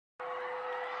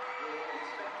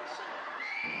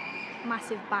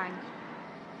massive bang.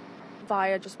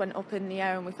 Fire just went up in the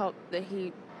air and we felt that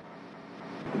he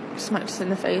smacked us in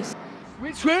the face.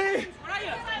 Which way?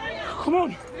 Come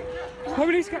on. Come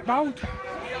on, let's get round.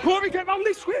 Come on, we get round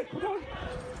this way. Come on.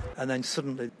 And then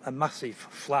suddenly a massive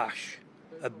flash,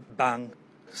 a bang,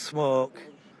 smoke.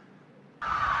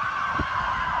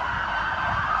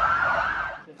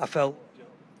 I felt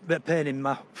a bit of pain in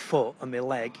my foot and my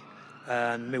leg,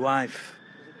 and my wife,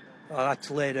 I had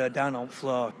to lay her down on the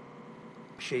floor.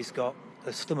 She's got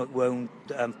a stomach wound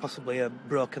and possibly a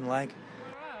broken leg.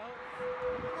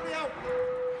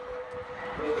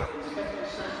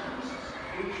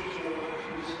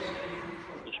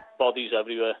 There's bodies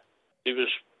everywhere. It was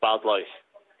bad, like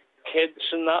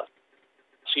kids and that,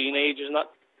 teenagers and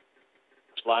that,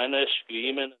 just lying there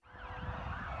screaming.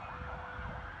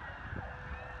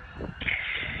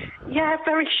 Yeah,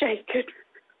 very shaken.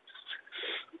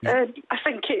 I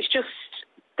think it's just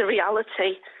the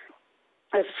reality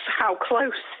of how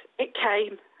close it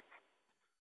came.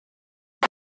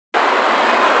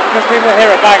 Because people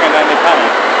hear a bang and then they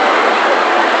panic.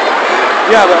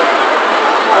 Yeah, but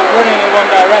running in one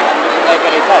direction doesn't make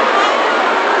any sense.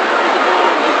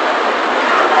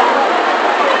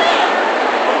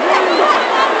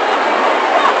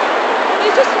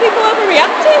 It's just people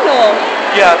overreacting, or?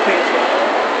 Yeah, I think so.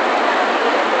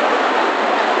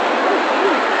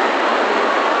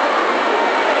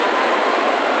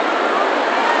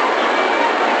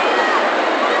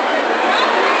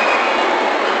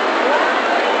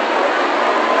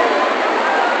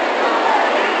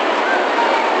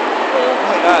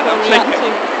 I'm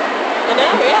thinking. I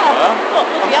know, yeah.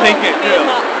 I'm thinking, too.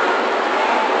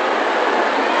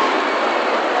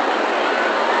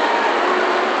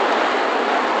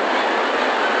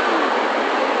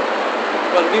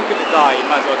 Well, if you're going to die, you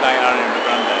might as well die in Ariana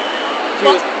Grande.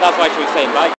 That's why she was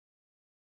saying bye.